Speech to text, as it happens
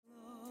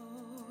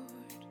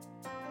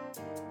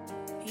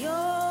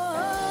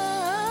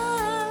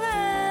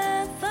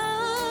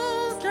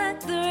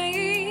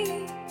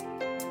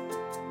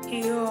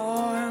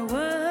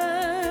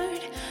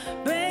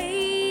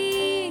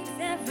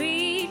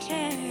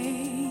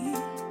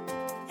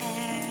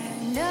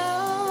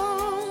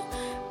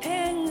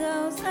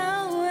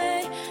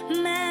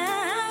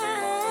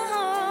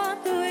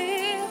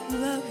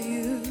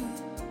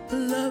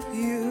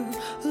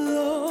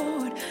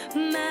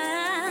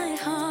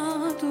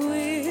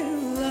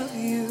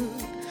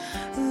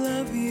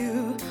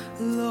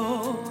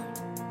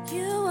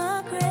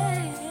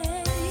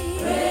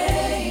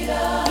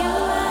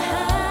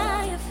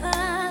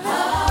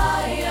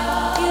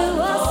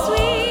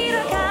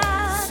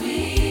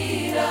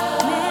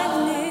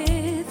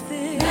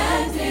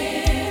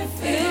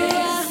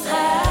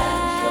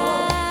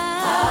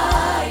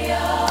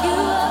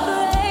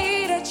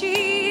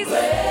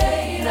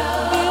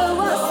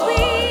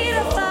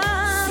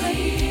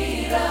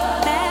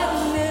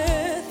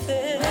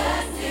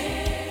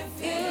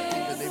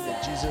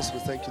Jesus, we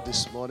thank you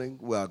this morning.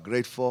 We are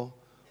grateful.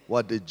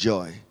 What a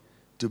joy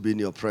to be in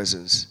your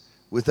presence.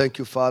 We thank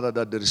you, Father,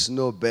 that there is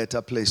no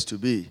better place to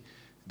be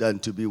than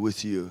to be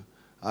with you.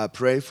 I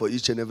pray for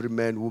each and every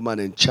man, woman,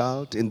 and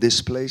child in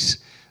this place.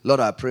 Lord,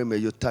 I pray may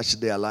you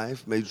touch their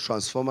life. May you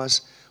transform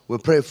us. We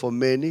pray for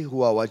many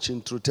who are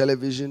watching through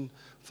television,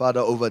 Father,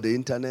 over the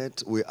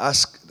internet. We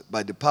ask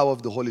by the power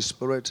of the Holy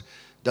Spirit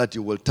that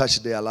you will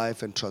touch their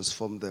life and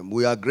transform them.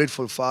 We are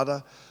grateful,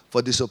 Father,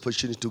 for this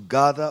opportunity to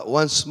gather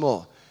once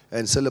more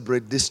and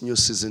celebrate this new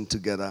season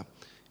together.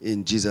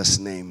 In Jesus'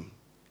 name,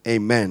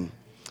 amen.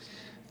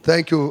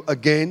 Thank you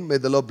again. May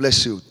the Lord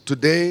bless you.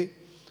 Today,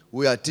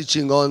 we are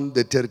teaching on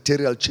the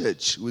Territorial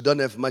Church. We don't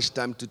have much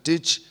time to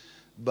teach,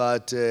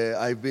 but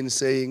I've been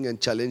saying and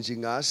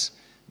challenging us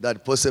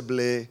that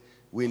possibly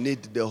we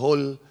need the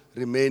whole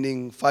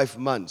remaining 5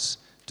 months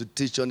to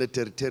teach on the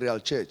Territorial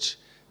Church,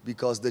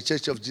 because the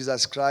Church of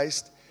Jesus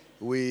Christ,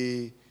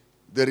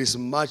 there is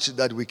much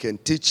that we can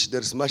teach,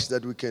 there is much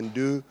that we can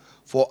do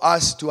for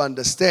us to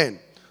understand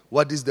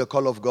what is the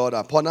call of God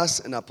upon us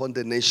and upon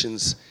the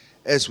nations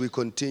as we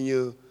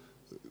continue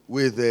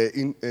with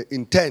the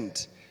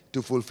intent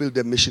to fulfill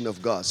the mission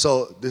of God.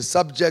 So the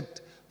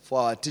subject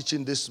for our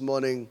teaching this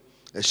morning,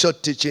 a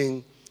short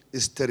teaching,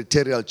 is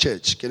Territorial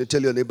Church. Can you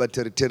tell your neighbor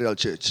Territorial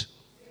Church?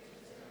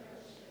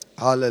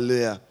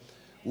 Hallelujah.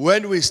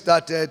 When we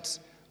started,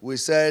 we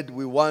said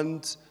we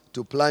want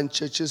to plant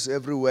churches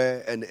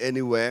everywhere and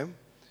anywhere.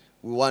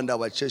 We want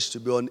our church to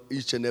be on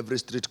each and every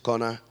street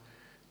corner.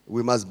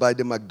 We must buy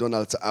the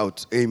McDonald's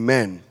out.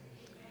 Amen.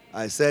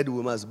 I said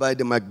we must buy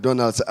the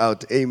McDonald's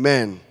out.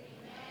 Amen.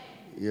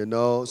 You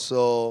know,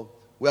 so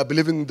we are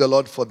believing the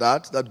Lord for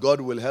that God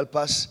will help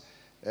us.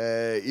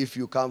 If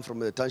you come from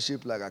the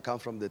township, like I come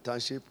from the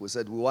township, we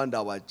said we want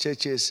our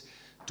churches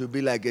to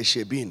be like a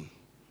Shebin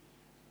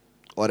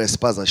or a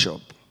spaza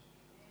shop.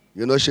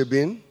 You know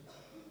Shebin?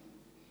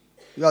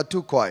 You are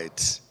too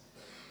quiet.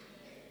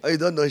 Oh, you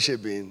don't know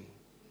Shebin?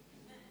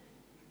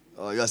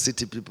 Oh, you are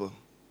city people.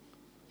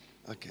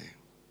 Okay.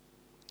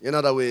 In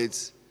other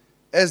words,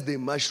 as they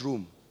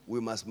mushroom,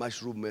 we must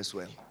mushroom as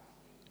well.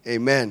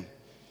 Amen.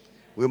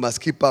 We must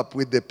keep up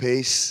with the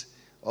pace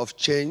of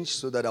change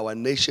so that our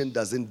nation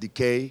doesn't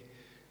decay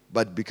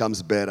but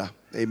becomes better.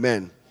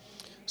 Amen.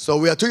 So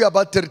we are talking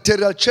about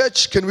Territorial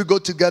Church. Can we go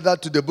together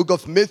to the book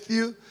of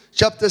Matthew,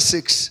 chapter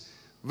 6,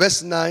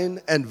 verse 9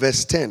 and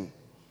verse 10?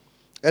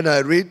 And I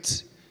read,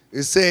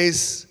 it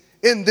says,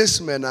 "In this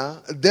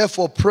manner,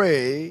 therefore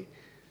pray,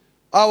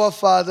 our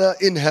Father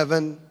in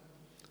heaven,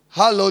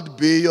 hallowed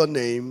be your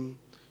name.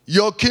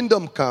 Your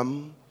kingdom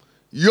come,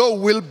 your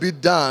will be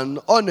done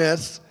on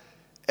earth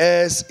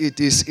as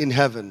it is in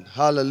heaven."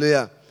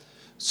 Hallelujah.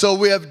 So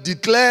we have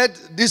declared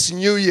this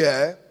new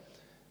year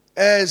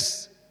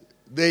as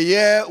the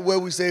year where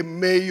we say,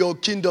 may your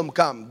kingdom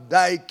come,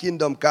 thy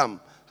kingdom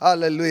come.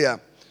 Hallelujah.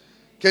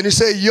 Can you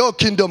say, your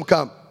kingdom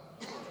come?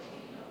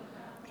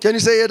 Can you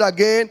say it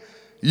again?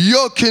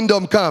 Your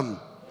kingdom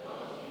come.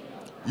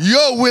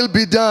 Your will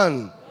be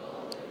done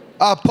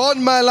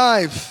upon my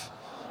life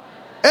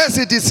as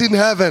it is in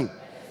heaven.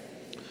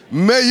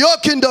 May your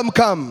kingdom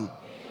come.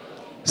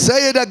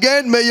 Say it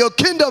again. May your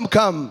kingdom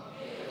come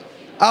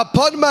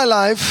upon my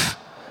life,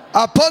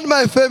 upon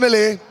my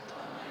family,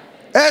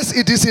 as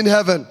it is in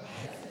heaven.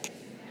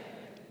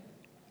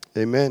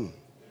 Amen.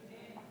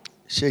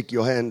 Shake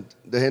your hand,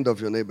 the hand of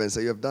your neighbor, and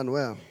say, you have done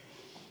well.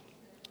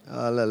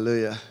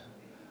 Hallelujah.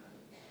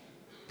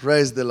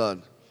 Praise the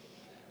Lord.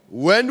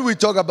 When we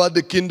talk about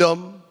the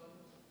kingdom,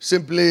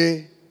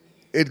 simply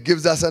it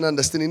gives us an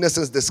understanding. In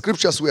essence, the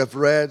scriptures we have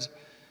read,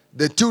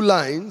 the 2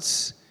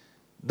 lines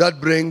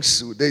that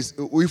brings,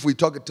 if we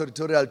talk a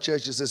Territorial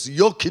Church, it says,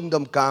 your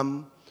kingdom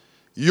come,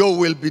 your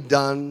will be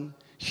done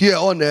here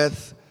on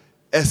earth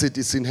as it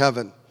is in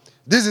heaven.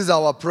 This is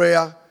our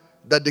prayer,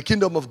 that the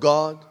kingdom of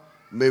God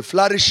may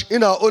flourish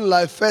in our own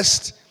life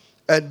first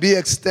and be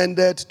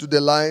extended to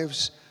the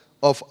lives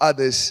of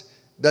others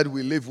that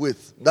we live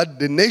with, that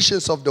the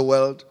nations of the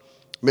world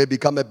may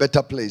become a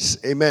better place.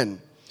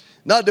 Amen.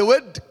 Now, the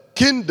word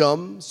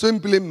kingdom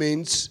simply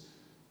means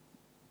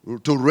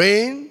to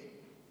reign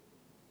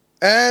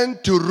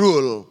and to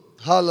rule.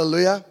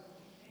 Hallelujah.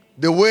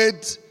 The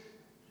word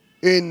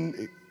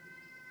in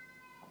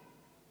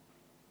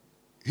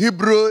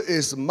Hebrew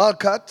is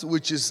malkat,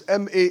 which is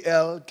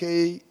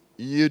M-A-L-K-U-T.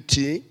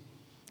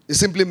 It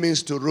simply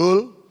means to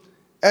rule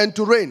and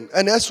to reign.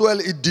 And as well,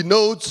 it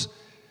denotes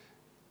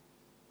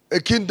a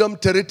kingdom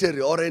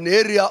territory or an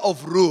area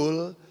of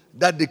rule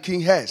that the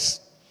king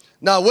has.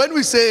 Now, when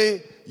we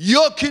say,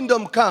 your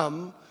kingdom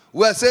come,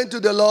 we are saying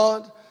to the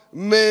Lord,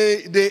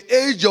 may the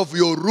age of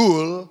your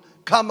rule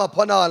come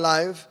upon our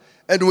life,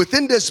 and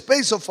within the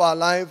space of our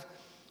life,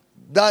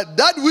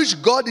 that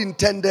which God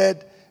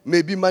intended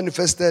may be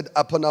manifested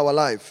upon our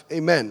life.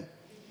 Amen.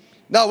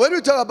 Now, when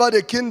we talk about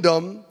a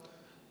kingdom,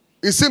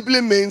 it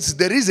simply means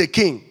there is a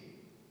king.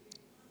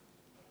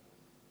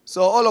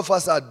 So all of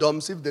us are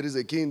doms. If there is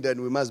a king, then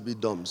we must be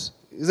doms.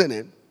 Isn't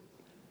it?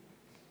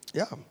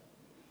 Yeah.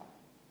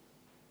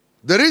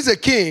 There is a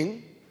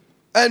king,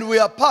 and we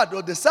are part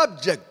of the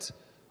subject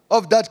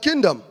of that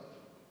kingdom.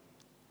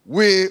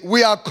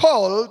 We are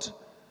called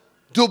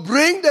to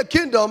bring the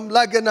kingdom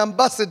like an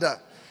ambassador.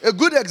 A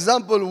good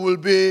example will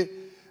be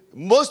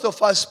most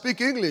of us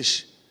speak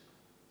English.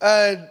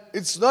 And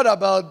it's not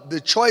about the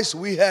choice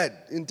we had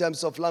in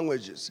terms of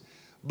languages.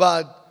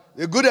 But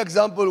a good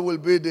example will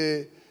be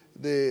the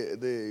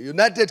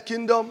United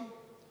Kingdom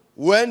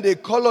when they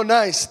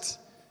colonized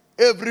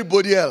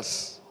everybody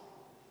else.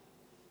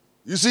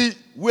 You see,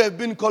 we have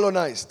been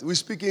colonized. We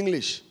speak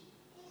English.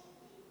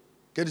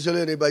 Can you tell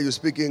your neighbor you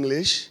speak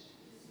English?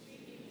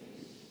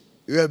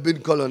 You have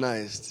been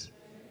colonized.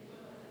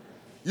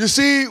 You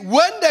see,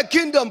 when the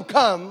kingdom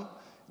come,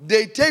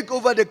 they take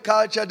over the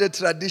culture, the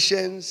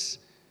traditions,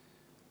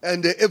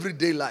 and the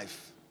everyday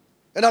life.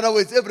 In other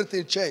words,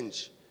 everything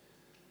changed.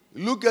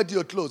 Look at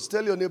your clothes.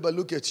 Tell your neighbor,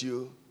 look at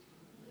you.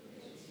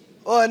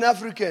 Oh, an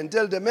African.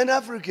 Tell them, an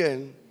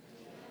African.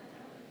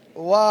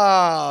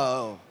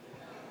 Wow.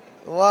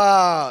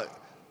 Wow.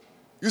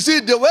 You see,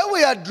 the way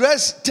we are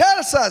dressed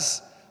tells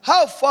us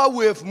how far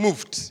we have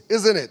moved,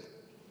 isn't it?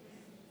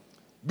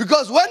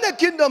 Because when the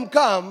kingdom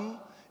comes,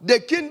 the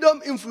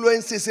kingdom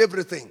influences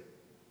everything.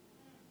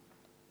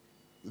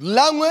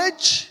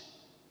 Language,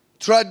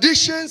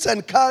 traditions,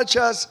 and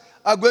cultures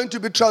are going to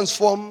be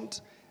transformed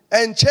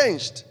and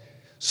changed.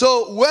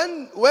 So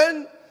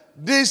when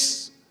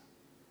these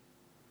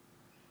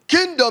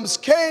kingdoms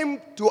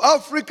came to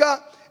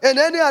Africa and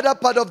any other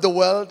part of the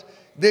world,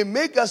 they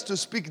make us to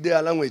speak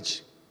their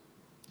language.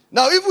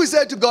 Now, if we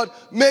say to God,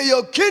 may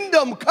your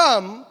kingdom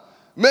come,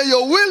 may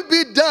your will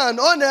be done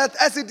on earth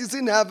as it is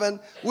in heaven,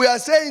 we are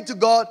saying to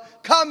God,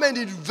 come and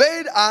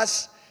invade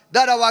us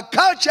that our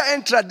culture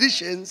and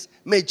traditions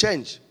may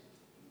change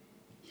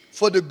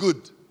for the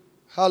good.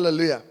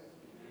 Hallelujah.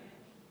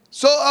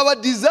 So our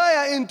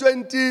desire in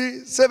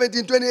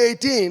 2017,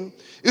 2018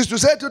 is to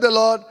say to the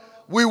Lord,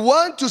 we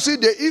want to see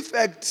the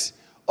effect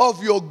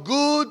of your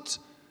good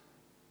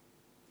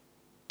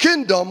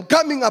kingdom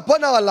coming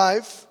upon our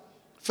life,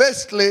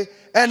 firstly,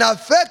 and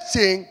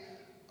affecting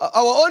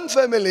our own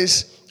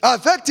families,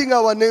 affecting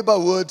our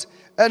neighborhood,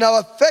 and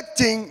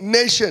affecting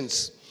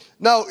nations.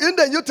 Now, in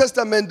the New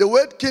Testament, the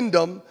word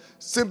kingdom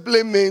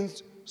simply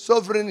means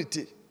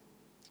sovereignty.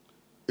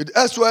 It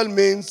as well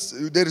means,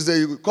 there is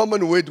a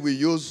common word we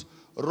use,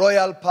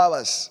 royal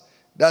powers.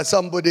 That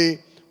somebody,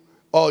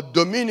 or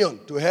dominion,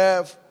 to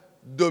have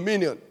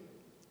dominion.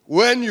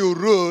 When you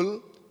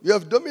rule, you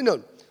have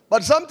dominion.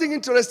 But something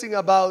interesting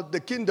about the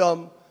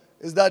kingdom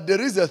is that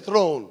there is a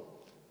throne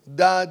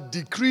that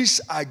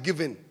decrees are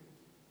given.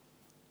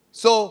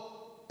 So,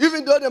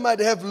 even though they might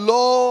have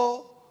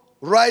law,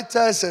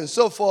 writers, and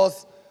so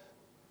forth,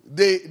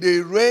 they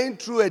reign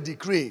through a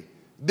decree.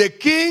 The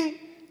king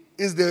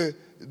is the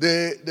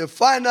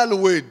final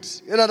word.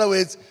 In other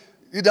words,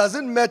 it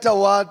doesn't matter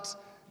what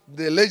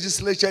the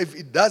legislature, if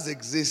it does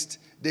exist,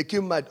 the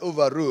king might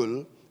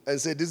overrule and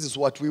say, this is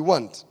what we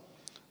want.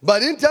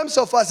 But in terms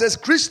of us as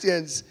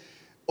Christians,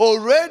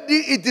 already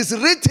it is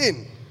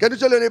written. Can you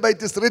tell anybody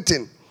it is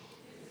written?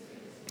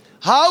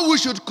 How we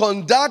should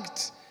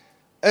conduct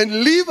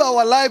and live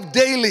our life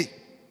daily.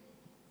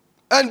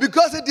 And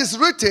because it is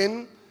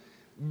written,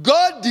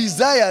 God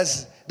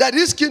desires that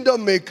his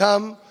kingdom may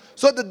come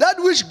so that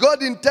which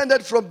God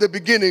intended from the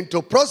beginning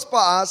to prosper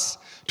us,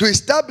 to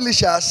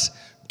establish us,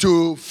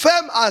 to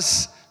firm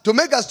us, to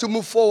make us to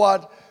move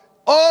forward,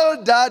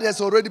 all that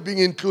has already been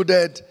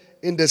included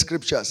in the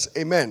scriptures.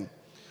 Amen.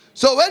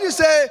 So when you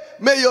say,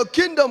 may your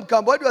kingdom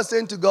come, what you are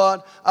saying to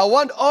God, I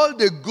want all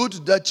the good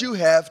that you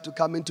have to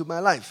come into my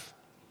life.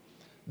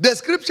 The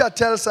scripture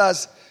tells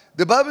us,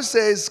 the Bible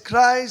says,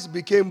 Christ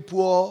became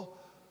poor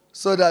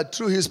so that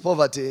through his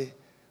poverty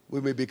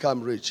we may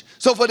become rich.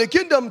 So for the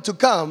kingdom to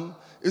come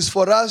is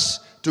for us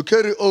to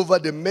carry over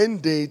the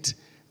mandate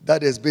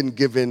that has been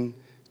given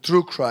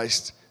through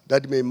Christ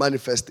that may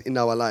manifest in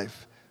our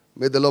life.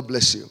 May the Lord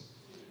bless you.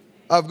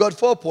 I've got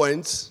 4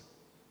 points.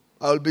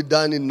 I'll be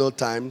done in no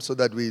time so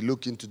that we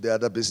look into the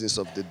other business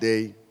of the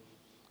day.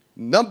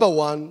 Number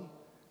 1,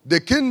 the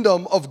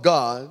kingdom of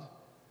God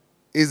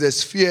is a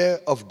sphere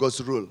of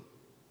God's rule.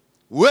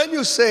 When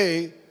you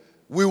say,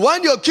 we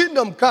want your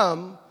kingdom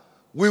come,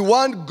 we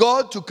want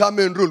God to come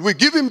and rule. We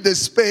give him the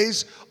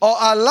space or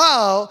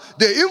allow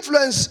the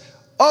influence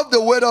of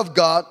the word of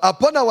God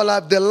upon our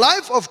life, the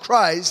life of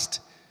Christ,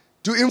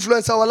 to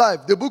influence our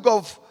life. The book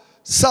of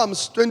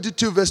Psalms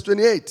 22 verse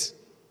 28.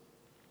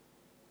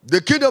 The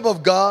kingdom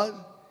of God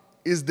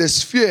is the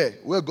sphere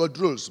where God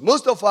rules.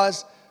 Most of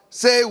us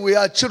say we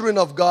are children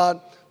of God,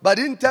 but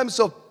in terms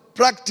of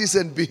practice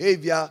and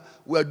behavior,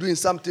 we are doing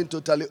something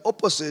totally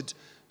opposite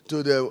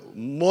to the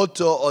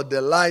motto or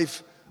the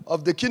life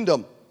of the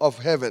kingdom of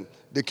heaven,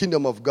 the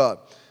kingdom of God.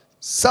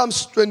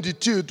 Psalms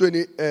 22,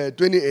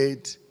 28,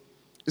 it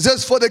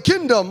says, for the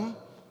kingdom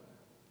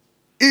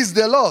is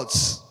the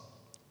Lord's,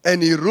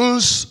 and he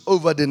rules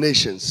over the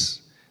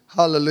nations.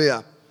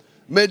 Hallelujah.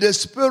 May the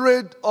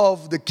spirit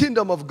of the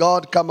kingdom of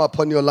God come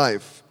upon your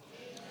life.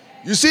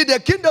 You see, the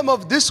kingdom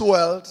of this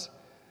world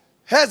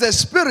has a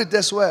spirit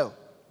as well.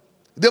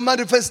 The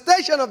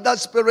manifestation of that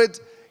spirit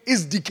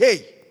is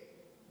decay.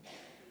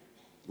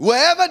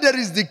 Wherever there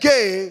is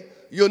decay,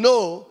 you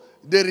know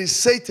there is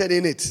Satan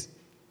in it.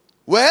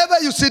 Wherever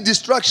you see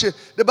destruction,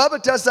 the Bible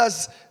tells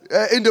us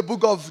in the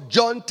book of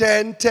John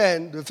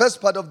 10:10, the first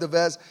part of the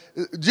verse,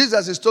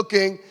 Jesus is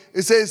talking.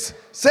 It says,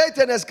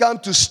 Satan has come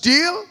to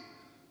steal,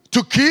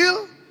 to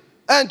kill,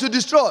 and to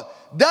destroy.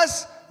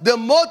 That's the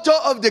motto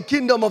of the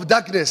kingdom of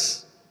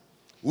darkness.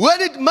 When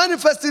it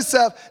manifests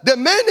itself, the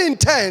main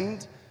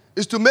intent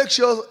is to make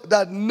sure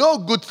that no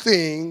good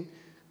thing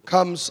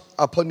comes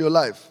upon your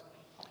life.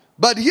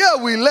 But here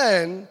we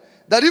learn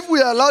that if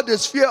we allow the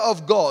sphere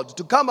of God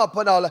to come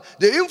upon our life,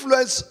 the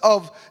influence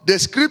of the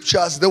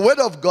scriptures, the word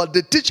of God,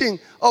 the teaching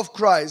of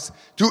Christ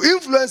to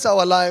influence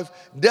our life,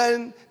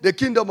 then the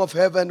kingdom of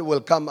heaven will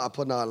come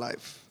upon our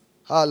life.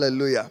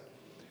 Hallelujah.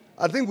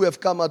 I think we have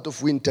come out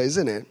of winter,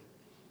 isn't it?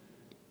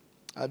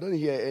 I don't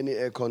hear any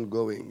aircon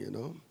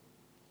going,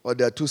 or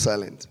they are too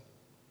silent.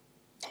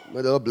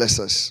 May the Lord bless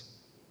us.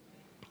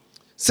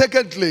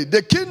 Secondly,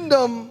 the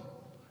kingdom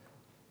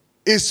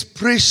is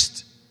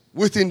preached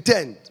with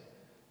intent.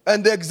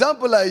 And the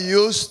example I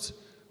used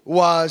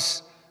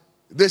was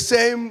the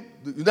same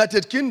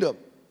United Kingdom.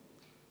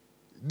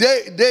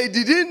 They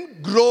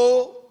didn't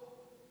grow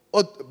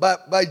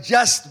by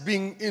just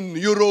being in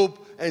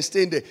Europe and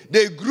staying there.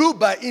 They grew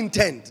by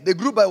intent. They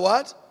grew by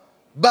what?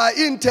 By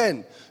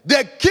intent.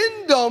 The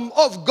kingdom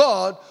of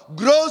God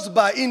grows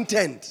by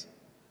intent.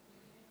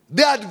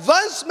 The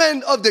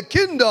advancement of the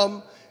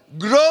kingdom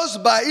grows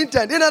by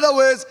intent. In other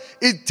words,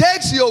 it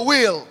takes your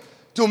will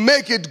to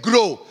make it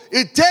grow.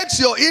 It takes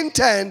your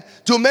intent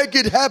to make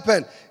it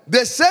happen.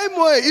 The same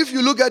way, if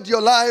you look at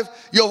your life,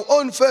 your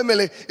own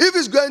family, if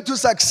it's going to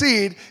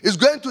succeed, it's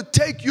going to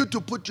take you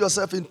to put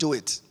yourself into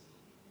it.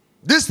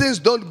 These things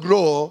don't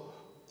grow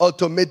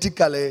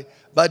automatically,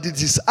 but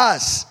it is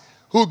us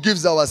who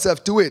gives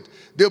ourselves to it.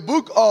 The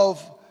book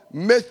of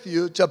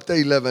Matthew, chapter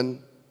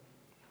 11,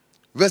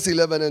 verse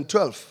 11 and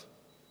 12.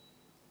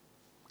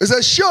 It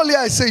says, surely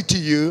I say to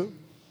you,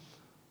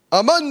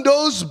 among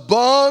those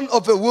born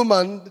of a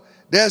woman,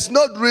 there has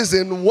not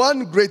risen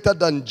one greater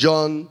than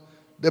John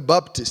the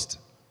Baptist.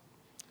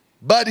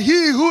 But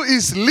he who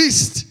is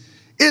least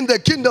in the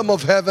kingdom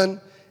of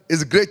heaven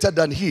is greater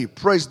than he.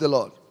 Praise the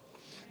Lord.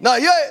 Now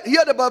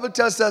here the Bible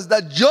tells us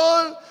that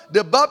John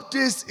the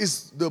Baptist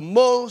is the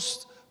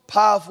most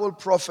powerful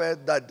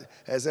prophet that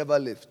has ever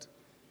lived.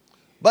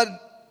 But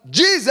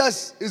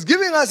Jesus is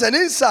giving us an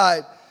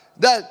insight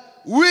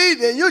that we,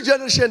 the new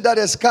generation that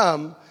has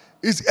come,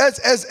 is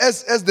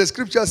as the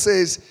scripture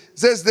says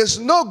there's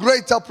no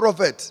greater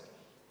prophet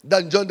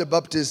than John the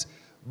Baptist,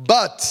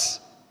 but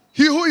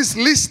he who is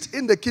least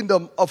in the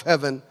kingdom of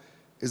heaven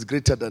is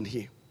greater than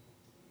he.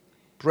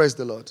 Praise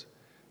the Lord.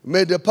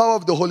 May the power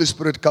of the Holy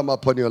Spirit come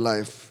upon your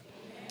life.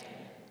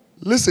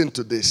 Listen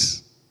to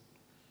this.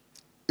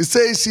 It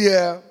says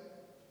here,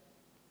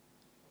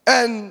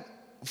 and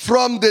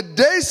from the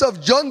days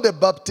of John the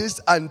Baptist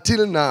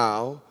until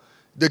now,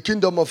 the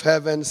kingdom of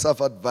heaven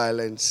suffered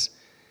violence,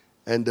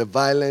 and the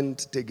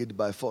violent take it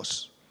by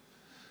force.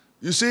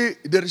 You see,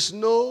 there is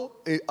no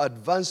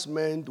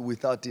advancement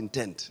without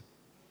intent.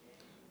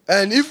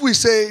 And if we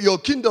say, your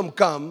kingdom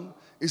come,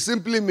 it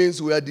simply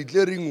means we are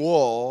declaring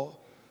war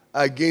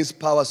against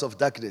powers of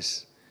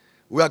darkness.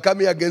 We are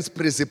coming against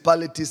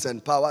principalities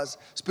and powers,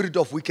 spirit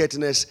of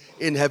wickedness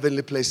in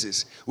heavenly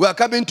places. We are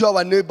coming to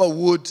our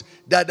neighborhood,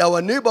 that our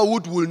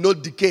neighborhood will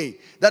not decay,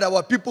 that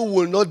our people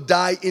will not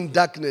die in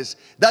darkness,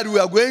 that we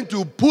are going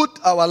to put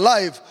our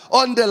life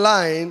on the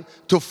line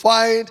to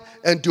fight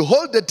and to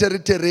hold the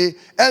territory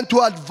and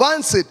to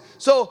advance it.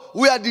 So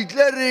we are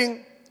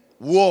declaring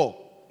war.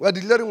 We are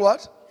declaring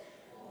what?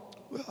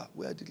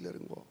 We are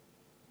declaring war.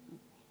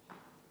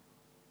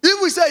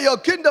 If we say your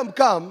kingdom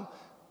come,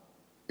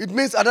 it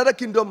means another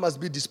kingdom must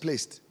be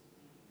displaced.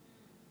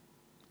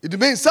 It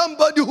means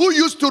somebody who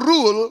used to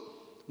rule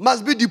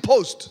must be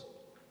deposed.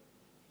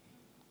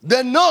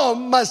 The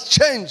norm must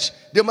change.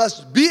 There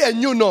must be a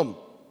new norm.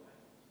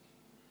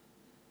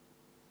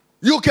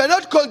 You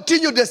cannot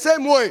continue the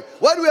same way.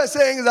 What we are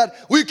saying is that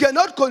we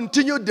cannot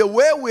continue the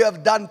way we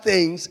have done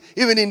things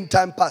even in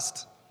time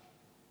past.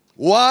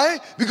 Why?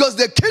 Because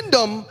the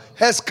kingdom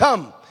has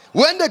come.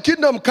 When the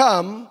kingdom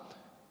comes,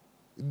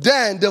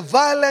 then the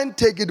violent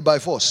take it by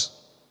force.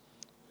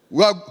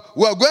 We are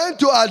going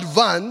to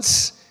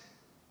advance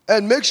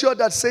and make sure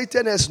that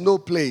Satan has no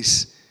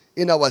place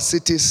in our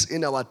cities,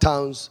 in our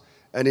towns,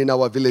 and in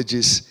our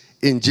villages,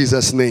 in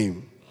Jesus'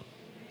 name.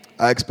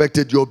 I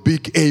expected your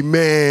big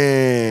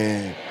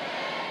amen.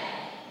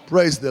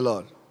 Praise the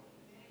Lord.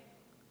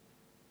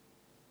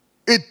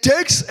 It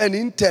takes an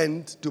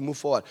intent to move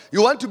forward.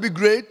 You want to be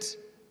great?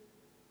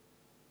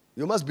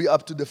 You must be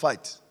up to the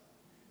fight.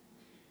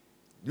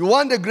 You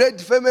want a great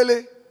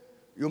family?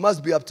 You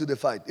must be up to the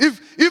fight.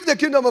 If the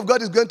kingdom of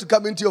God is going to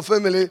come into your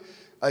family,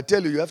 I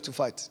tell you have to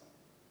fight.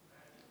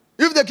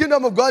 If the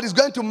kingdom of God is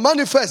going to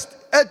manifest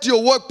at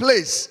your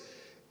workplace,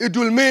 it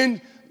will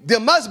mean there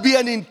must be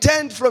an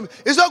intent from.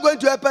 It's not going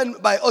to happen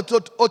by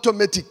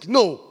automatic.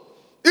 No.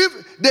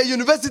 If the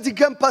university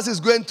campus is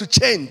going to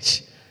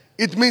change,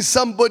 it means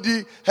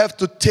somebody have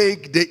to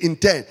take the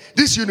intent.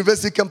 This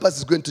university campus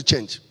is going to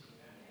change.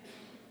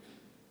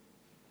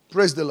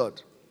 Praise the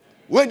Lord.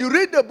 When you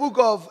read the book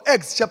of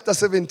Acts chapter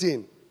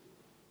 17,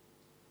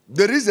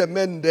 there is a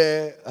man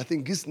there, I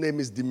think his name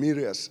is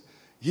Demirius.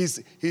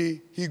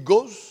 He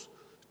goes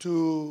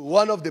to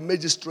one of the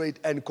magistrates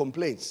and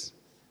complains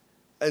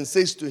and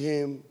says to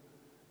him,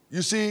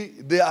 you see,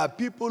 there are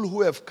people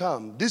who have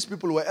come. These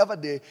people, wherever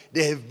they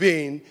have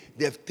been,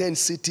 they have turned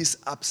cities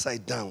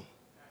upside down.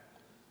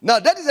 Now,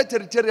 that is a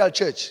territorial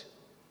church.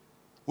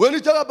 When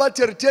you talk about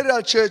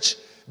territorial church,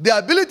 the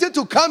ability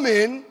to come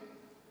in,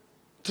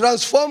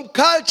 transform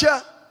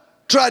culture,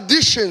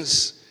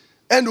 traditions,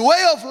 and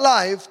way of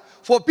life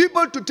for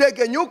people to take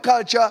a new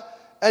culture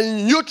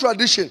and new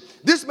tradition.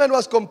 This man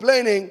was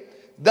complaining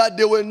that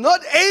they were not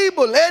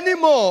able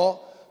anymore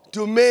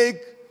to make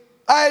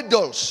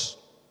idols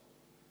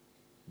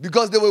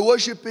because they were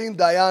worshiping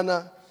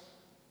Diana,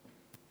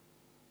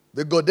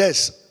 the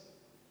goddess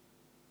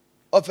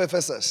of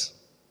Ephesus.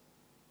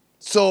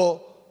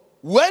 So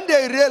when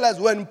they realized,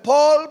 when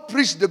Paul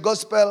preached the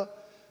gospel,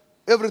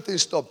 everything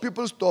stopped.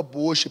 People stopped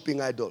worshiping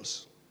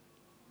idols.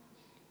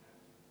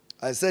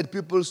 I said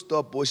people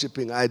stopped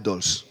worshiping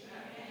idols.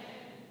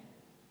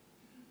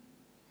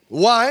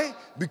 Why?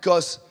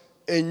 Because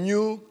a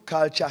new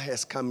culture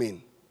has come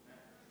in.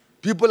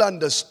 People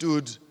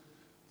understood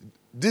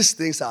these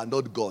things are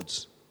not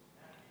gods.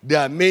 They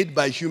are made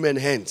by human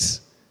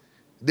hands.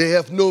 They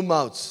have no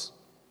mouths.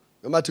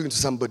 Am I talking to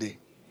somebody?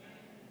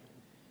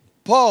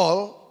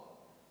 Paul,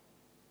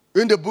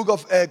 in the book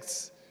of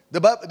Acts, the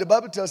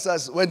Bible tells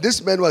us when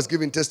this man was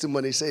giving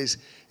testimony, it says,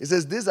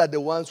 these are the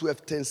ones who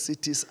have turned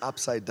cities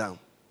upside down.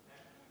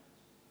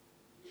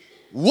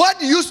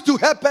 What used to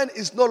happen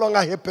is no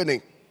longer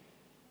happening.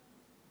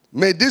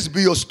 May this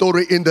be your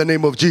story in the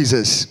name of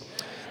Jesus.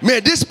 May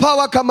this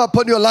power come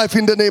upon your life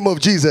in the name of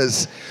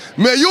Jesus.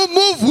 May you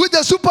move with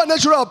the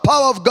supernatural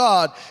power of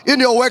God in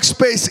your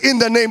workspace in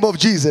the name of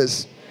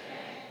Jesus.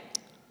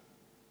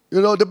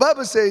 You know, the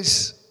Bible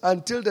says,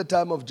 until the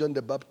time of John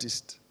the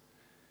Baptist,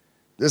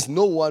 there's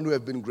no one who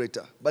have been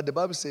greater. But the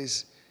Bible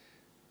says,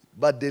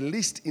 but the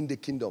least in the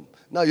kingdom.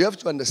 Now you have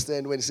to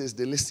understand when it says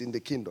the least in the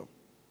kingdom.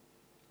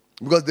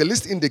 Because the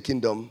least in the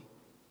kingdom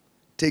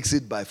takes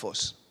it by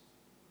force.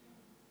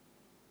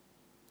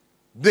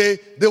 The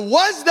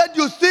ones that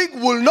you think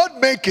will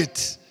not make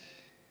it,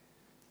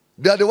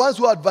 they are the ones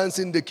who are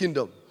advancing the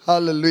kingdom.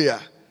 Hallelujah.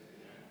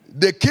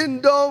 The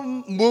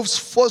kingdom moves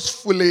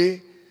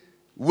forcefully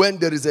when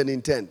there is an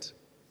intent.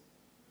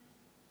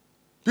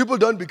 People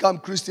don't become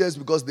Christians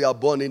because they are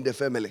born in the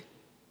family.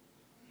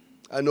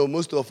 I know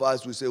most of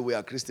us will say we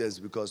are Christians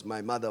because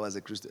my mother was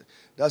a Christian.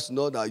 That's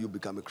not how you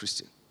become a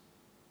Christian.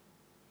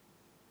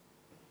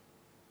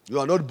 You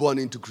are not born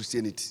into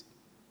Christianity.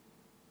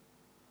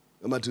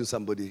 Am I telling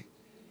somebody?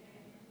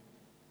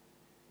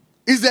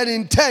 It's an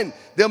intent.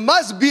 There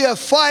must be a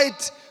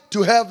fight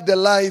to have the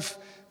life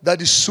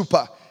that is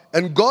super.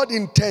 And God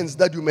intends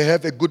that you may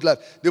have a good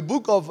life. The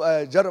book of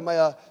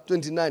Jeremiah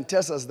 29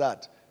 tells us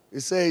that.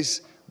 It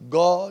says,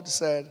 God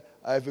said,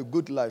 I have a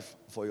good life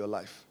for your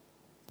life.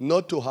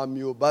 Not to harm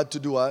you, but to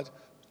do what?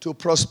 To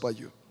prosper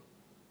you.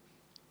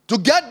 To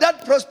get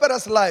that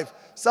prosperous life,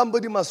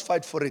 somebody must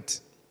fight for it.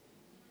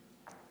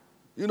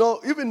 You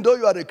know, even though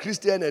you are a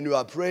Christian and you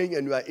are praying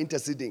and you are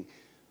interceding,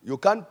 you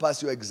can't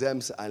pass your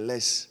exams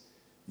unless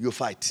you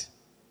fight.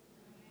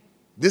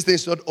 This thing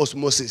is not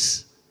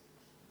osmosis.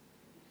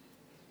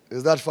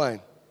 Is that fine?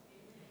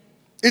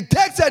 It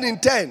takes an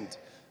intent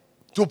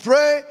to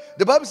pray.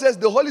 The Bible says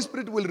the Holy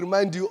Spirit will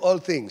remind you all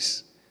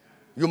things.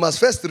 You must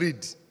first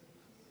read.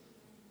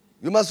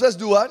 You must first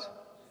do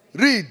what?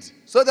 Read.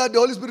 So that the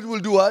Holy Spirit will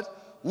do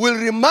what? Will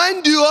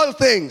remind you all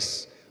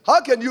things.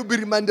 How can you be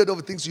reminded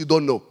of things you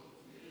don't know?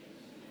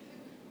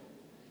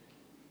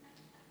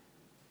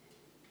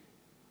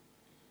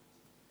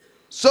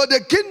 So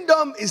the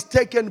kingdom is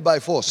taken by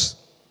force.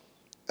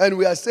 And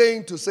we are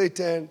saying to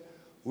Satan,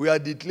 we are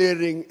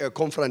declaring a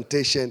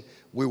confrontation.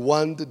 We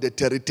want the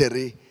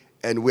territory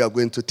and we are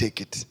going to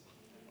take it.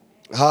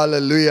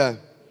 Hallelujah.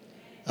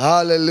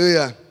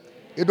 Hallelujah.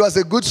 It was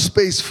a good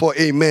space for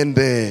amen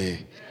there.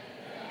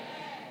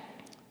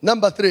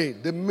 Number 3,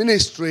 the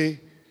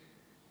ministry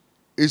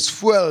is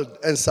fueled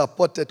and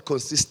supported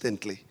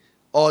consistently.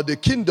 Or the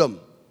kingdom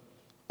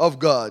of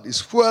God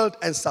is fueled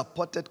and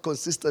supported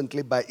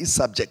consistently by its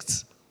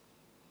subjects.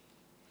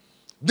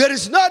 There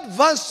is no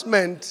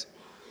advancement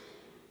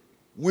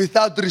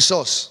without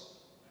resource.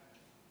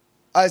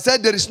 I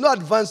said there is no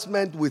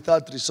advancement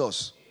without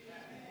resource.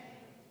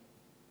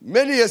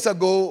 Many years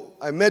ago,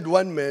 I met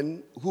one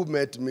man who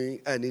met me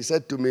and he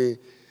said to me,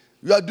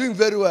 you are doing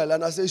very well.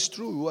 And I said, it's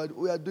true,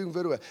 we are doing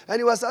very well. And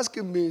he was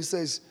asking me, he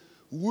says,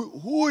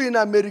 who in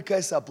America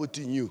is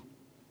supporting you?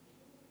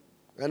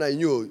 And I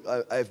knew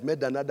I've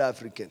met another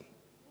African.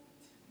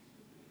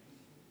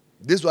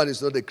 This one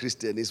is not a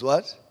Christian. He's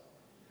what?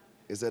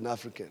 He's an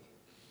African.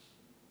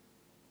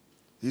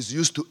 He's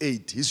used to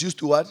aid. He's used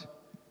to what?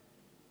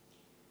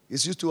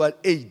 He's used to what?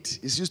 Aid.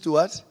 He's used to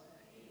what?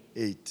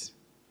 Aid.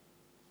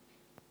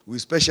 We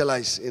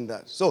specialize in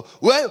that. So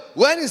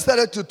when he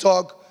started to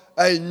talk,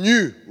 I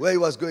knew where he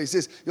was going. He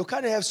says, you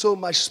can't have so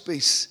much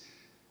space.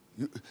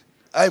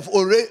 I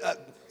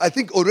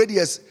think already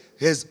has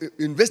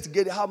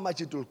investigated how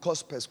much it will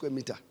cost per square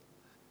meter.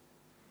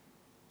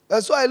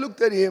 And so I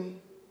looked at him.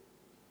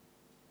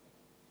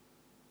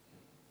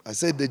 I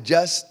said, the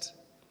just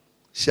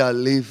shall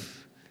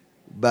live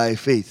by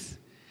faith.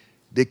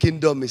 The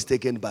kingdom is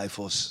taken by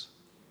force.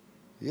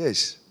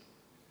 Yes.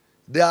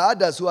 There are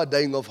others who are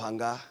dying of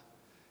hunger,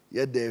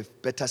 yet they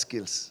have better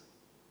skills.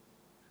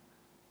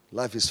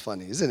 Life is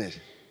funny, isn't it?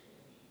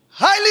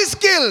 Highly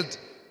skilled,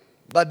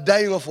 but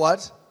dying of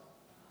what?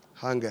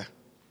 Hunger.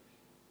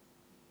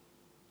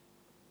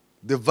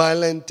 The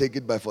violent take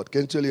it by force.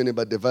 Can you tell your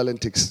neighbor, the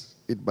violent takes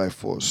it by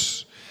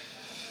force.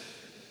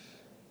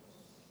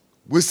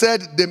 We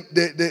said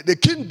the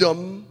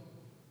kingdom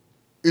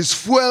is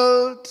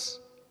fueled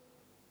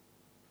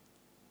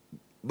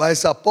by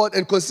support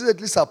and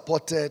consistently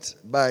supported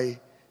by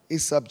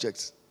its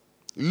subjects.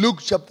 Luke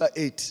chapter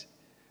 8,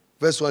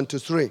 verse 1 to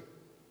 3.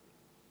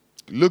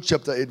 Luke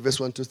chapter 8, verse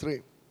 1 to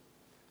 3.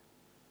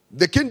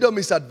 The kingdom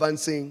is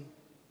advancing.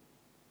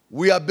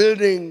 We are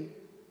building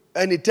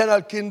an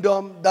eternal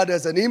kingdom that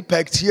has an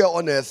impact here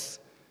on earth.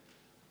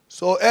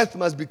 So earth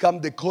must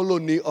become the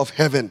colony of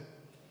heaven.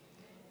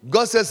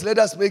 God says, let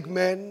us make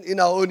men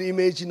in our own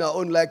image, in our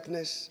own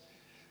likeness.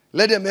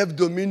 Let them have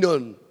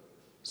dominion.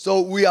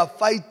 So we are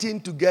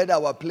fighting to get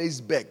our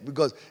place back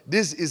because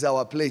this is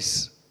our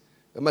place.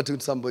 Am I talking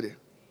to somebody?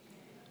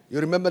 You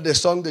remember the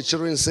song the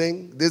children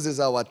sing? This is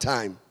our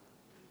time.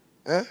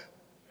 Eh?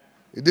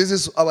 This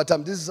is our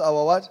time. This is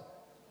our what?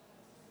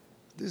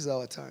 This is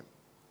our time.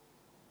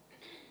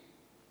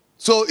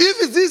 So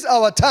if it is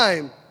our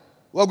time,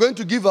 we're going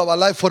to give our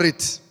life for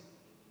it.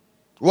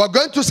 We're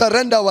going to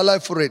surrender our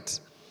life for it.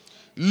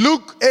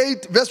 Luke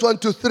 8, verse 1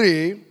 to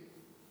 3.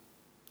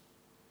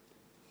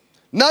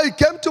 Now it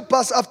came to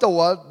pass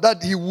afterward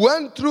that he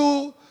went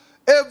through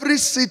every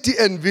city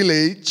and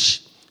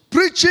village,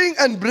 preaching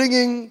and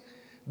bringing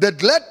the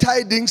glad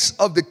tidings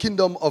of the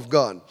kingdom of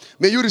God.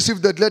 May you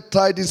receive the glad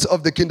tidings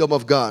of the kingdom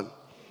of God.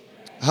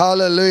 Amen.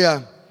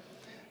 Hallelujah.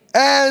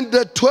 And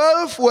the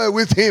 12 were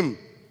with him,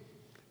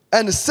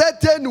 and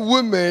certain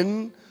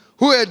women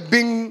who had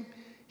been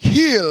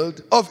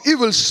healed of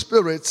evil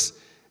spirits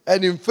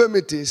and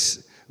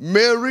infirmities,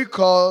 Mary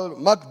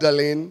called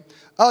Magdalene,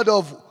 out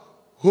of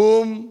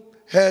whom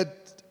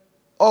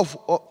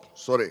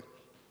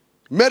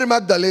Mary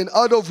Magdalene,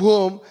 out of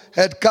whom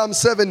had come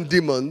 7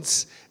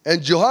 demons,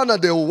 and Johanna,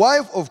 the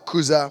wife of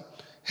Chuza,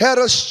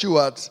 Herod's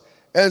steward,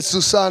 and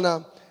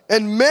Susanna,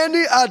 and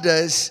many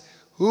others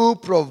who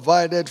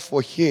provided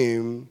for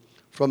him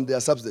from their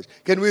substance.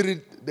 Can we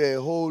read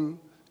the whole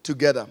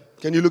together?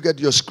 Can you look at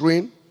your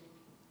screen?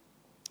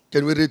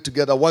 Can we read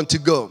together? 1 to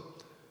go.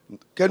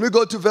 Can we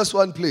go to verse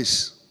 1,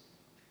 please?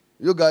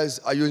 You guys,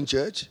 are you in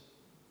church?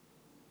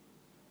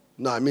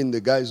 No, I mean the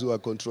guys who are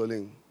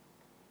controlling.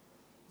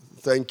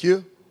 Thank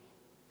you.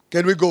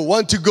 Can we go?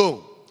 1 to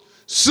go.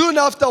 Soon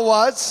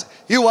afterwards,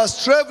 he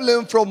was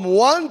traveling from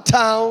one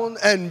town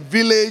and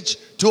village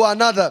to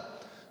another,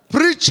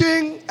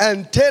 preaching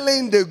and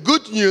telling the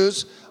good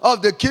news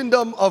of the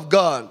kingdom of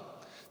God.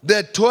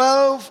 The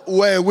 12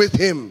 were with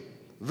him.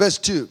 Verse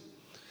 2.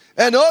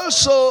 And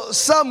also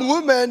some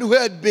women who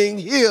had been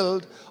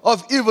healed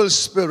of evil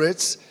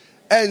spirits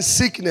and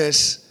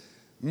sickness.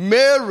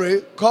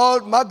 Mary,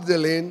 called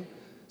Magdalene,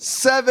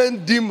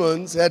 7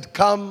 demons had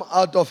come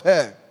out of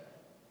her.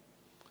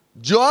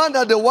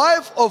 Joanna, the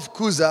wife of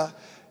Chuza,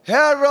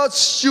 Herod's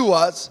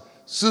steward,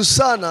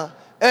 Susanna,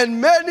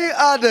 and many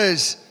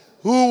others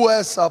who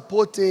were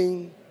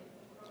supporting.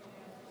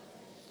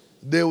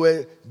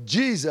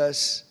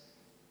 Jesus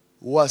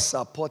was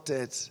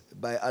supported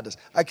by others.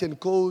 I can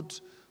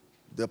quote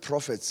the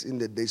prophets in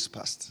the days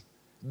past.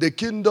 The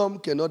kingdom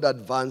cannot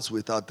advance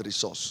without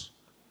resource.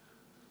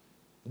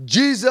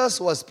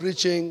 Jesus was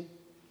preaching.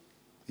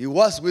 He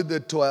was with the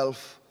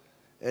 12.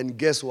 And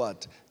guess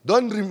what?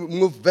 Don't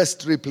remove verse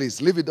 3,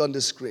 please. Leave it on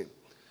the screen.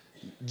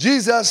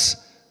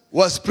 Jesus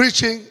was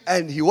preaching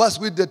and he was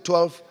with the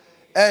 12.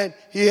 And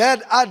he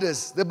had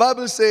others. The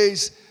Bible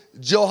says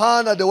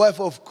Johanna, the wife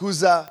of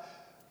Chuza,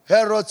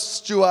 Herod's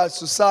steward,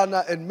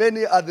 Susanna, and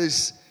many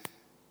others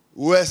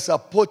were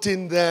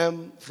supporting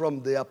them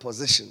from their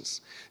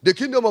positions. The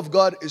kingdom of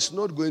God is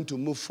not going to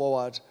move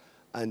forward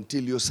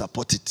until you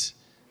support it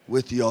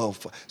with your.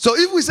 So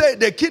if we say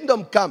the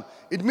kingdom come,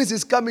 it means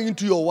it's coming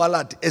into your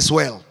wallet as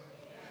well.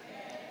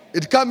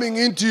 It's coming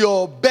into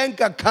your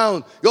bank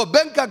account. Your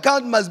bank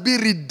account must be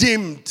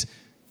redeemed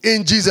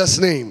in Jesus'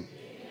 name.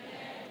 Amen.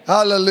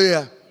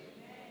 Hallelujah.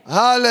 Amen.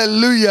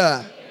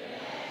 Hallelujah.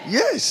 Amen.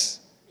 Yes.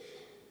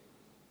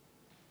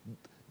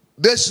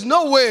 There's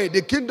no way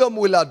the kingdom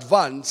will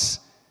advance.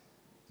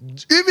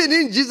 Even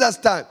in Jesus'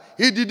 time,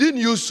 he didn't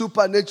use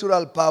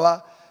supernatural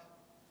power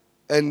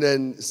and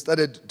then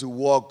started to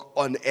walk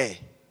on air.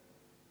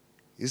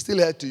 He still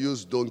had to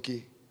use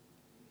donkey.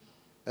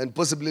 And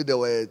possibly there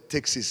were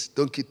taxis,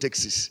 donkey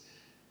taxis.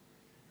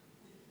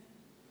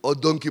 Or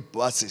donkey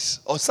buses.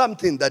 Or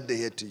something that they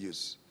had to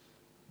use.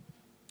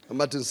 I'm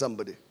hurting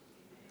somebody.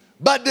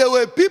 But there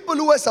were people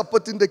who were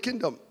supporting the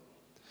kingdom.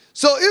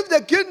 So if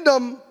the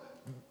kingdom,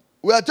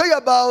 we are talking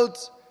about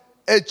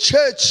a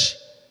church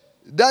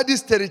that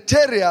is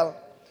territorial,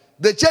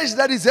 the church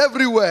that is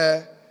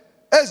everywhere,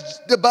 as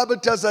the Bible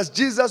tells us,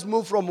 Jesus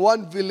moved from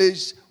one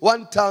village,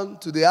 one town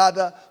to the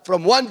other,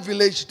 from one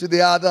village to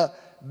the other.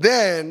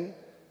 Then,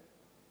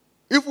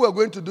 if we are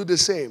going to do the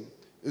same,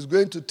 it's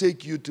going to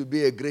take you to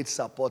be a great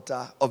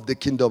supporter of the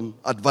kingdom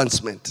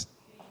advancement.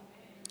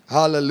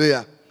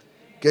 Hallelujah.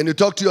 Can you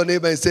talk to your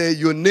neighbor and say,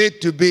 you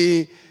need to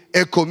be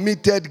a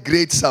committed,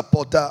 great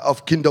supporter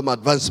of kingdom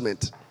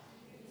advancement?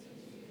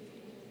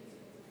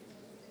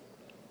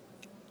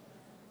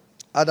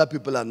 Other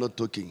people are not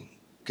talking.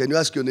 Can you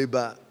ask your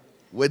neighbor,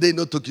 were they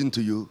not talking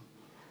to you?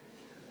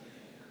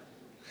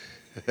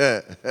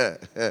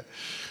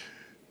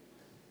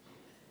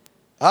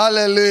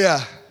 Hallelujah.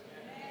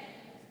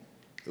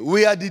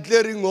 We are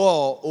declaring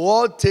war.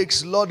 War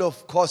takes a lot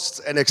of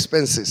costs and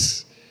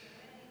expenses.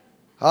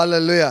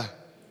 Hallelujah.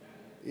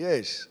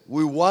 Yes,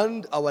 we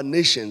want our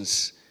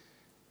nations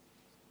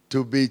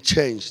to be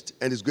changed,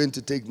 and it's going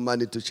to take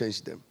money to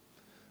change them.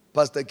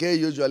 Pastor K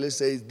usually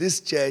says,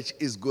 this church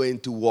is going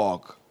to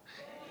walk.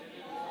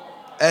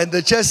 And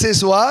the church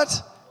says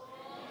what?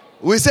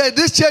 We say,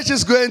 this church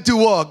is going to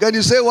walk. And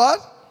you say what?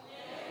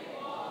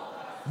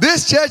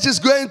 This church is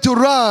going to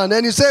run.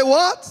 And you say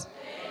what?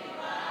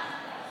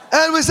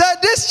 And we say,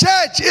 this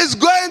church is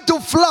going to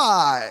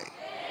fly.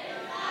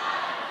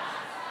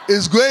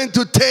 It's going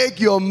to take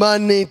your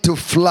money to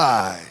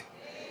fly.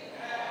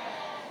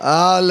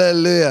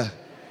 Hallelujah.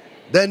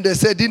 Then they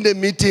said in the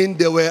meeting,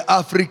 there were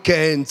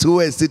Africans who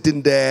were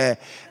sitting there,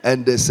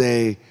 and they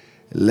say,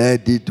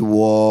 let it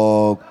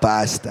walk,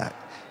 Pastor.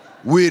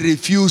 We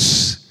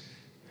refuse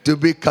to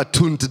be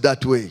cartooned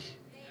that way.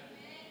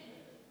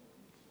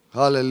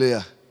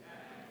 Hallelujah.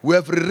 We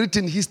have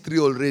rewritten history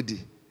already.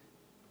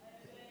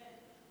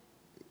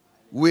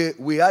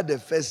 We are the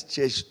first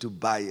church to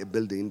buy a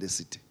building in the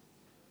city.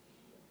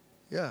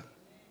 Yeah.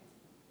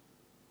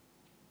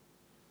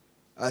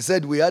 I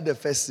said we are the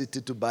first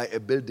city to buy a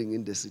building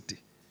in the city.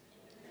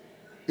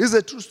 It's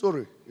a true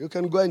story. You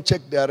can go and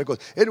check their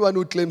records. Anyone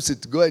who claims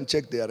it, go and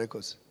check their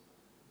records.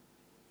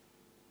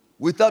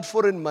 Without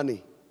foreign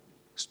money,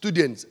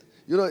 students,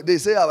 they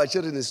say our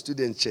church is a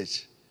student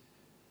church.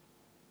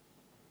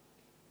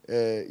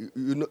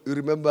 You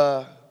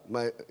remember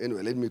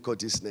anyway, let me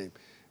quote his name.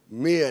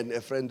 Me and a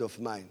friend of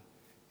mine,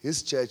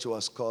 his church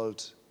was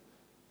called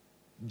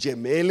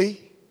Gemeli.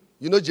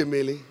 You know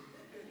Gemeli?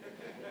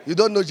 You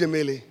don't know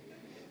Gemeli?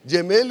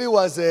 Gemeli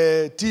was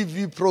a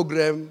TV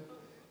program.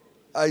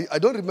 I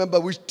don't remember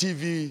which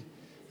TV.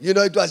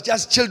 It was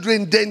just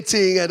children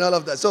dancing and all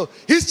of that. So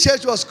his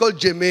church was called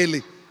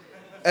Gemeli.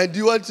 And do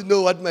you want to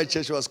know what my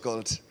church was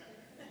called?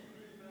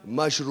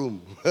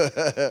 Mushroom.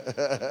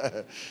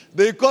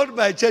 They called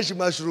my church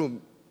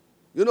Mushroom.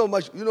 You know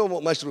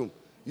Mushroom?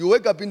 You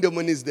wake up in the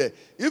morning, it's there.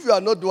 If you are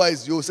not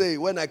wise, you'll say,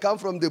 when I come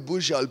from the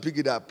bush, I'll pick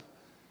it up.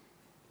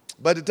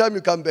 By the time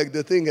you come back,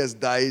 the thing has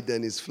died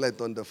and is flat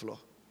on the floor.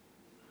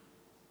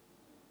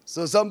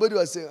 So somebody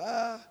was saying,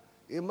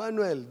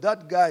 Emmanuel,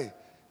 that guy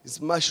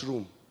is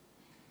Mushroom.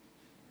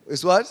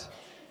 It's what?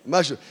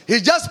 Mushroom. He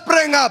just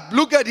sprang up.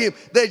 Look at him.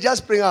 They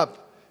just sprang up.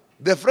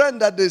 The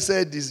friend that they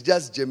said is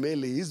just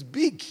Gemeli. He's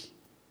big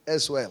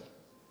as well.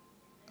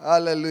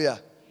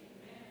 Hallelujah.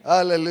 Amen.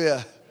 Hallelujah.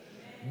 Amen.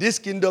 This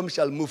kingdom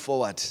shall move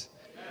forward.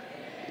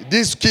 Amen.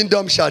 This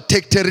kingdom shall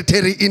take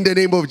territory in the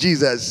name of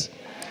Jesus.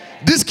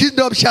 Amen. This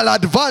kingdom shall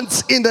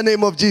advance in the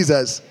name of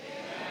Jesus.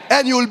 Amen.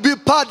 And you will be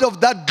part of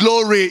that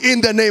glory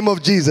in the name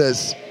of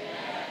Jesus.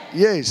 Amen.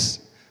 Yes.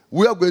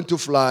 We are going to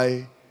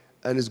fly,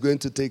 and it's going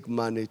to take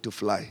money to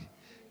fly.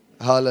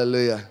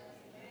 Hallelujah.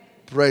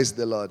 Praise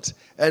the Lord.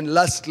 And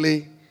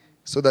lastly,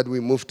 so that we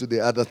move to the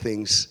other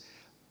things,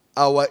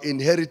 our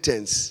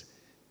inheritance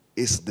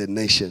is the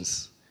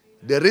nations.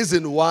 The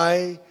reason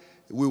why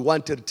we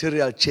want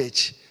territorial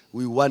church,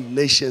 we want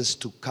nations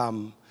to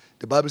come.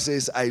 The Bible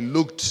says, I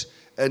looked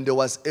and there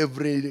was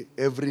every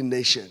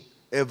nation,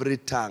 every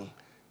tongue.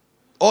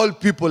 All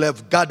people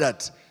have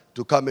gathered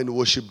to come and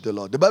worship the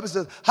Lord. The Bible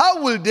says,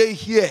 how will they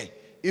hear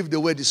if the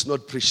word is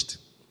not preached?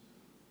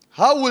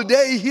 How will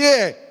they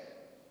hear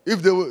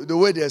if the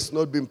word has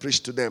not been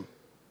preached to them?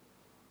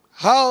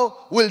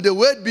 How will the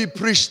word be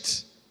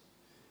preached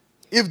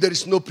if there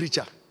is no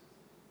preacher?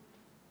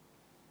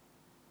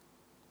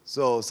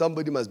 So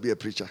somebody must be a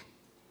preacher.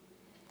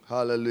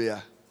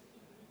 Hallelujah.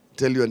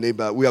 Tell your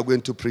neighbor, we are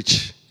going to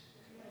preach.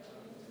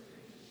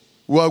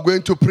 We are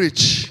going to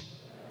preach.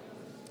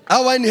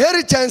 Our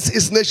inheritance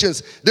is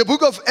nations. The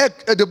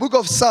book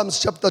of Psalms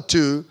chapter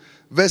 2,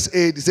 verse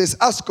 8, it says,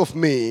 ask of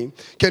me.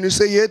 Can you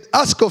say it?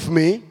 Ask of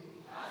me.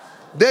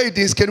 There it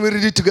is. Can we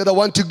read it together?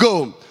 1 to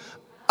go.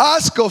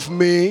 Ask of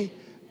me,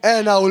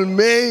 and I will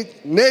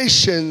make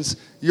nations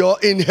your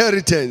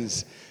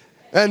inheritance.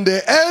 And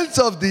the ends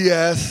of the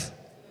earth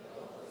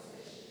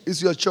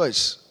is your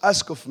choice.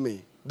 Ask of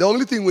me. The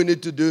only thing we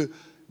need to do,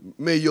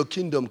 may your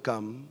kingdom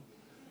come.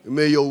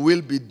 May your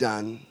will be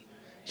done.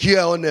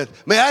 here on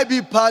earth. May I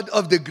be part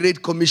of the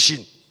Great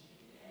Commission.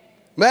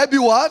 May I be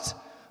what?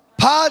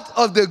 Part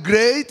of the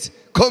Great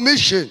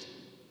Commission.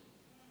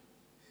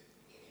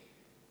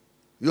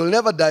 You'll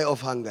never die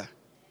of hunger.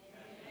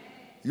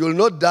 You'll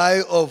not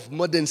die of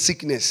modern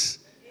sickness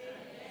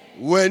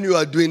when you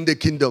are doing the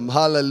kingdom.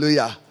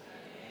 Hallelujah.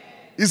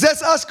 He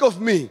says, ask of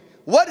me.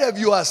 What have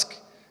you asked?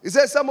 He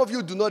says, some of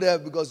you do not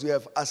have because you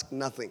have asked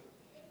nothing.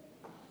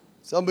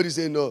 Somebody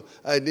say, no,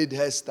 I need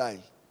hairstyle.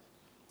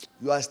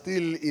 You are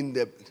still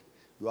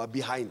you are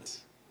behind.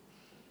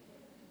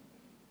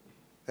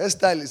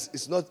 Hairstyle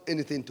is not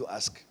anything to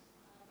ask.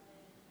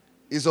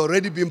 It's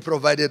already been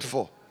provided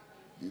for.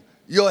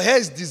 Your hair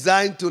is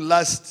designed to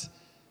last.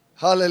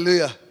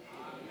 Hallelujah.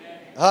 Amen.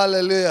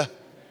 Hallelujah.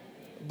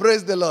 Amen.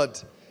 Praise the Lord.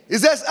 He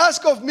says,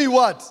 ask of me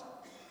what?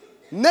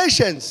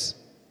 Nations.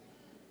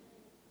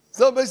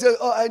 Somebody says,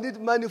 oh, I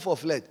need money for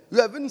flight. You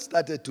haven't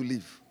started to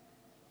live.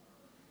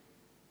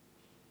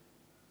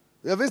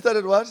 You haven't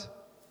started what?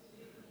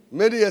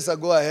 Many years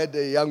ago, I had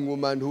a young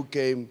woman who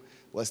came,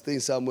 was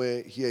staying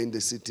somewhere here in the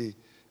city.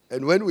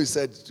 And when we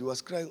said, she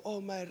was crying, oh,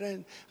 my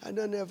rent, I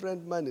don't have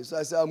rent money. So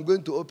I said, I'm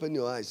going to open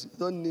your eyes. You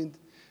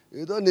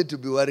don't need to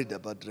be worried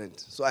about rent.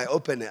 So I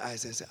opened her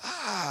eyes and said,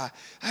 I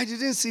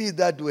didn't see it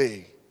that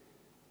way.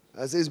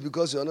 I said, it's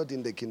because you're not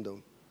in the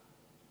kingdom.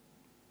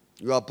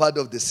 You are part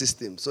of the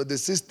system. So the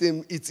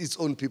system, it's its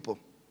own people.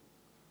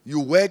 You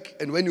work,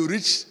 and when you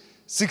reach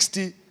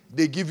 60,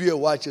 they give you a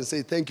watch and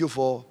say, thank you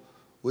for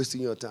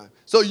wasting your time.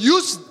 So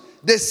use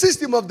the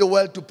system of the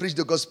world to preach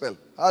the gospel.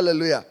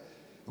 Hallelujah.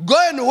 Go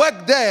and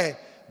work there,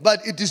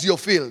 but it is your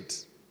field.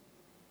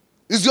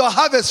 It's your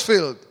harvest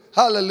field.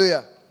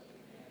 Hallelujah.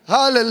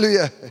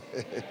 Hallelujah.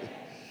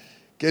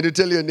 Can you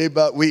tell your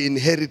neighbor, we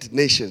inherit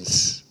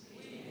nations.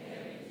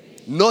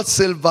 Not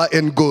silver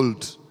and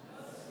gold.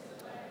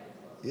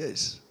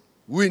 Yes.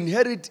 We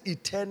inherit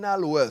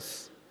eternal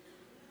worth.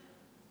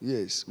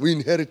 Yes. We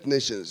inherit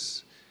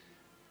nations.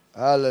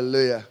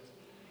 Hallelujah.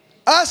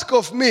 Ask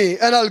of me,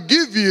 and I'll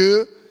give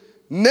you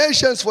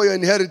nations for your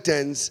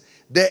inheritance,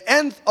 the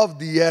nth of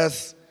the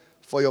earth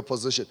for your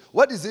possession.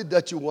 What is it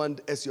that you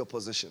want as your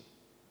possession?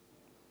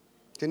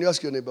 Can you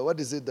ask your neighbor, what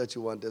is it that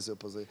you want as your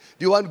possession?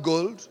 Do you want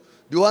gold?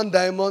 Do you want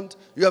diamond?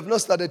 You have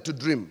not started to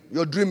dream.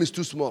 Your dream is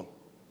too small.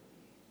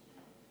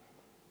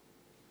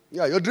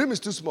 Yeah, your dream is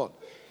too small.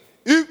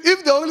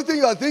 If the only thing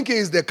you are thinking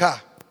is the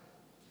car,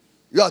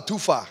 you are too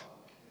far.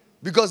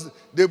 Because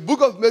the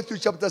book of Matthew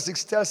chapter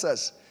 6 tells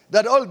us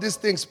that all these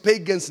things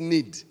pagans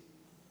need.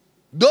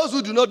 Those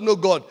who do not know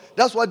God,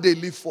 that's what they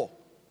live for.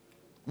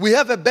 We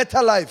have a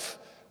better life.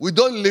 We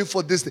don't live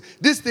for this.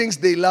 These things,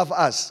 they love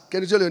us.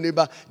 Can you tell your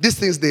neighbor, these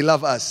things, they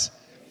love us.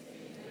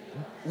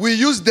 We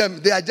use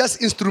them. They are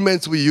just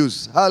instruments we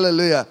use.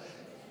 Hallelujah.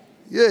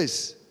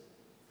 Yes.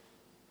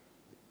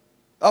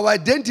 Our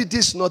identity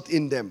is not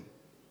in them.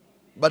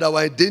 But our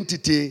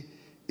identity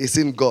is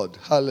in God.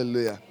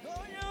 Hallelujah.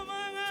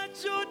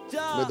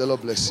 May the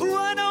Lord bless you.